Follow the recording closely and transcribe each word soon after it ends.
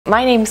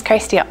My name's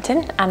Kirsty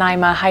Upton and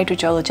I'm a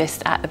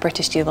hydrogeologist at the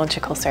British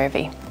Geological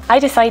Survey. I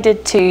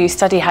decided to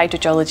study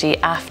hydrogeology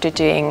after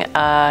doing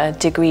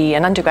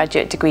an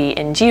undergraduate degree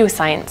in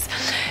geoscience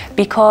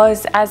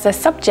because as a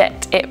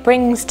subject it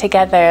brings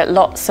together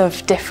lots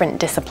of different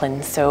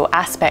disciplines, so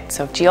aspects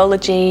of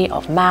geology,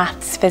 of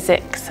maths,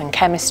 physics and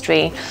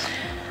chemistry.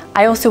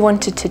 I also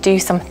wanted to do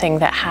something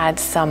that had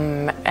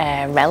some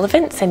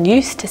relevance and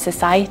use to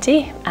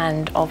society,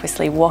 and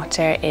obviously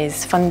water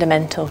is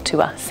fundamental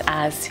to us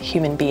as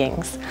human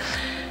beings.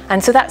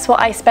 And so that's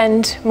what I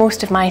spend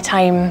most of my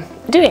time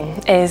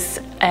doing, is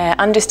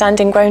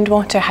understanding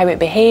groundwater, how it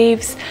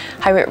behaves,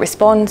 how it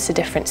responds to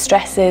different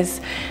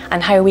stresses,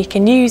 and how we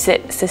can use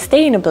it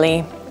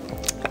sustainably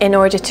in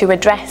order to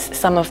address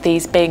some of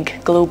these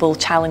big global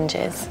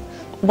challenges.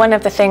 One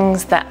of the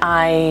things that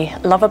I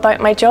love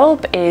about my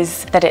job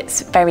is that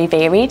it's very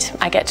varied.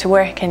 I get to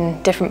work in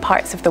different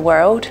parts of the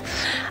world,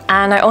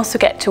 and I also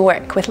get to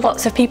work with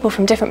lots of people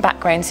from different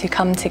backgrounds who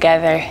come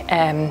together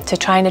to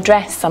try and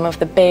address some of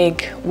the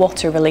big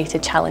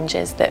water-related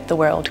challenges that the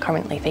world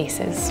currently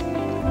faces.